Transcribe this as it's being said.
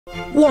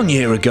1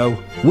 year ago,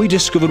 we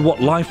discovered what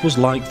life was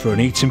like for an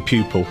Eton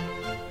pupil.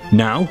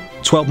 Now,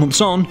 12 months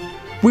on,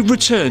 we've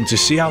returned to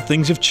see how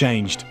things have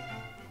changed.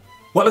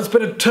 Well, it's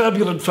been a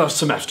turbulent first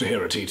semester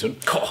here at Eton.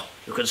 Oh,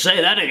 you could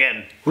say that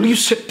again. Will you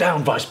sit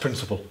down, Vice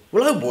Principal?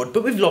 Well, I would,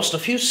 but we've lost a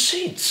few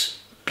seats.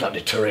 Bloody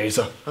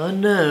Teresa. I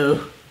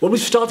know. Well, we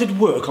started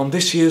work on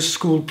this year's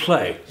school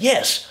play.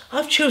 Yes,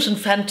 I've chosen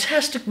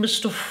fantastic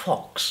Mr.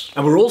 Fox.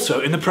 And we're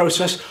also in the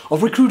process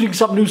of recruiting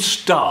some new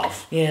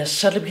staff. Yes,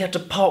 sadly we had to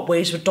part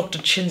ways with Dr.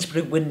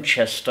 Chinsbury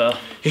Winchester.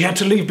 He had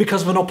to leave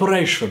because of an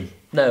operation.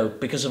 No,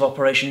 because of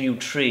Operation New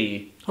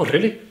Tree. Oh,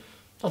 really?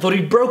 I thought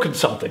he'd broken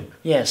something.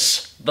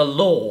 Yes, the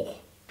law.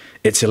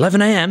 It's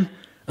 11 AM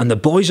and the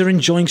boys are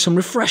enjoying some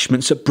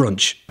refreshments at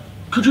brunch.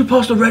 Could you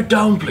pass the red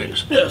down,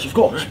 please? Yes, of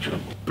course.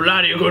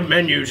 Bloody good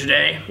menu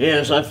today.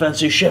 Yes, I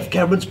fancy Chef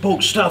Cameron's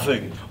pork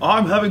stuffing.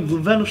 I'm having the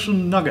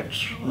venison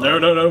nuggets.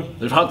 No.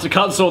 They've had to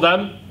cancel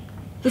them.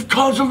 They've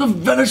cancelled the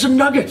venison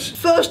nuggets.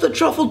 First the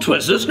truffle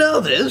twisters, now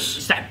this.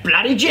 It's that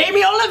bloody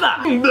Jamie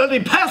Oliver. Bloody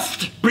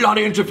pest.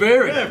 Bloody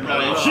interfering.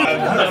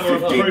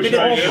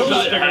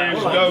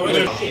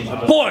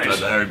 Boys,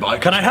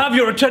 can I have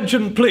your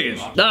attention, please?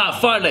 Ah,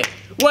 finally.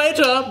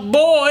 Waiter,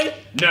 boy.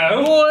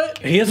 No. Boy.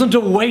 He isn't a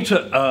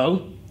waiter,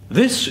 Earl.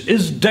 This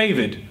is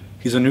David.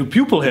 He's a new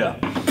pupil here.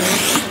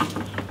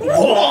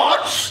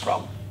 What?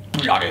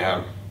 Bloody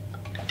hell.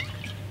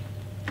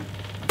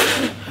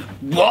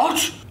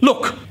 What?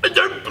 Look. I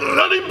don't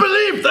bloody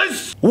believe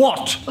this.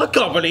 What? I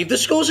can't believe the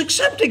school's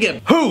accepting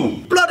him. Who?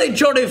 Bloody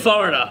Johnny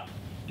Foreigner.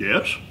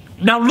 Yes?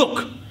 Now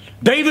look.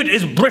 David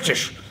is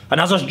British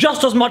and has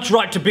just as much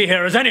right to be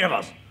here as any of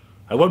us.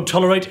 I won't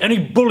tolerate any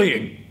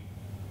bullying.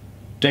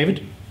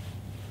 David?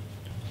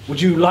 Would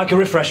you like a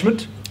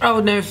refreshment? Oh,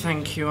 no,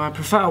 thank you. I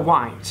prefer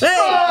white.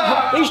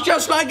 Hey! He's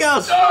just like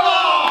us! Yes.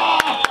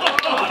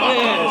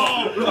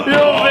 You'll fit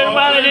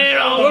right in here,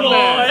 old boy.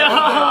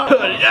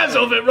 Yes,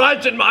 I'll fit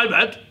right in my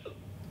bed.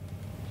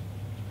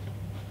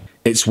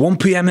 It's 1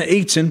 PM at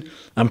Eton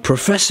and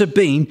Professor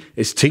Bean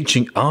is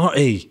teaching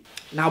RE.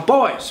 Now,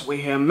 boys,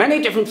 we hear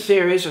many different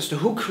theories as to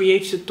who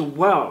created the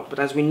world, but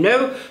as we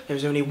know,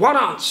 there's only one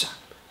answer,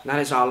 and that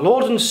is our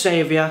Lord and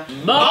Saviour,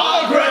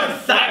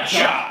 Margaret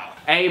Thatcher.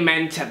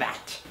 Amen to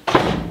that.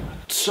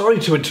 Sorry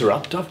to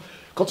interrupt. I've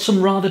got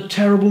some rather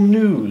terrible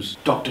news.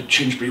 Dr.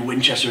 Chinsbury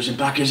Winchester isn't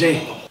back, is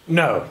he?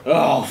 No.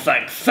 Oh,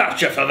 thank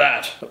Thatcher for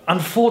that.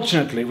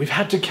 Unfortunately, we've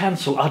had to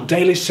cancel our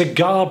daily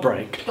cigar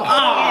break.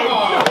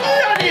 Oh,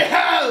 bloody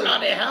hell!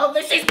 Bloody hell,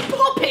 this is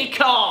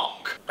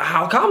poppycock!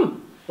 How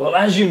come? Well,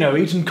 as you know,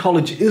 Eton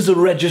College is a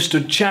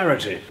registered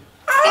charity.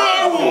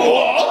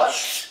 What?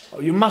 Oh,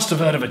 you must have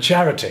heard of a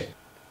charity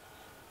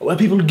where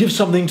people give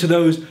something to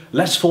those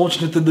less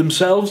fortunate than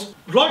themselves.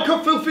 Like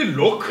a filthy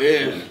look?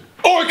 Yes.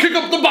 Or kick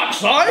up the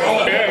backside?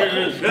 Oh,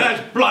 yes.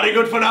 That's bloody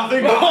good for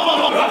nothing. All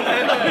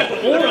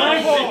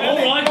right.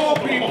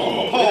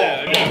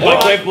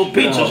 Microwavable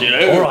pizzas, you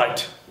know. All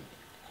right.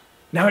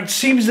 Now, it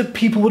seems that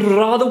people would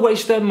rather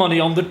waste their money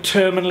on the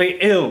terminally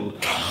ill.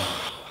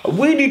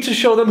 We need to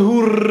show them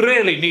who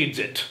really needs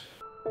it.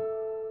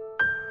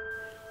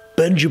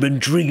 Benjamin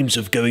dreams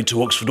of going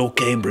to Oxford or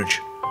Cambridge,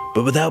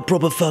 but without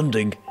proper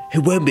funding, he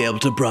won't be able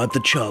to bribe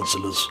the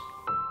chancellors.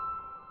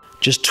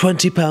 Just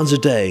 £20 a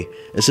day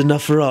is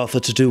enough for Arthur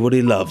to do what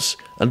he loves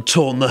and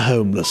taunt the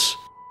homeless.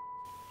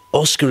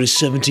 Oscar is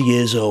 70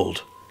 years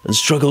old and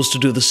struggles to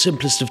do the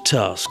simplest of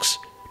tasks,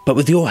 but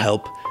with your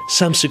help,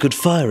 Samson could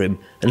fire him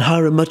and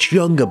hire a much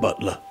younger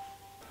butler.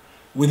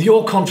 With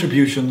your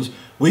contributions,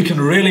 we can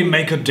really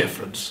make a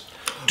difference.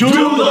 Do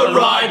the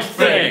right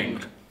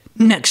thing.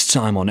 Next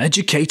time on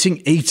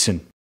Educating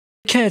Eton.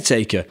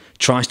 Caretaker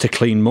tries to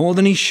clean more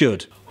than he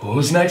should.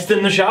 Who's next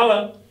in the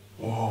shower?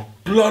 Oh,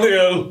 bloody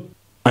hell.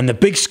 And the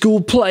big school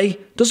play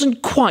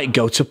doesn't quite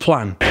go to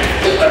plan.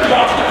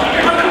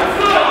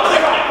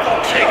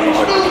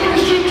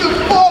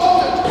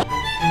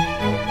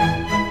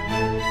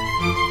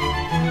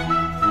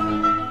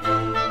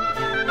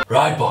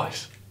 Right,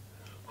 boys.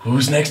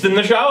 Who's next in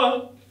the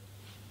shower?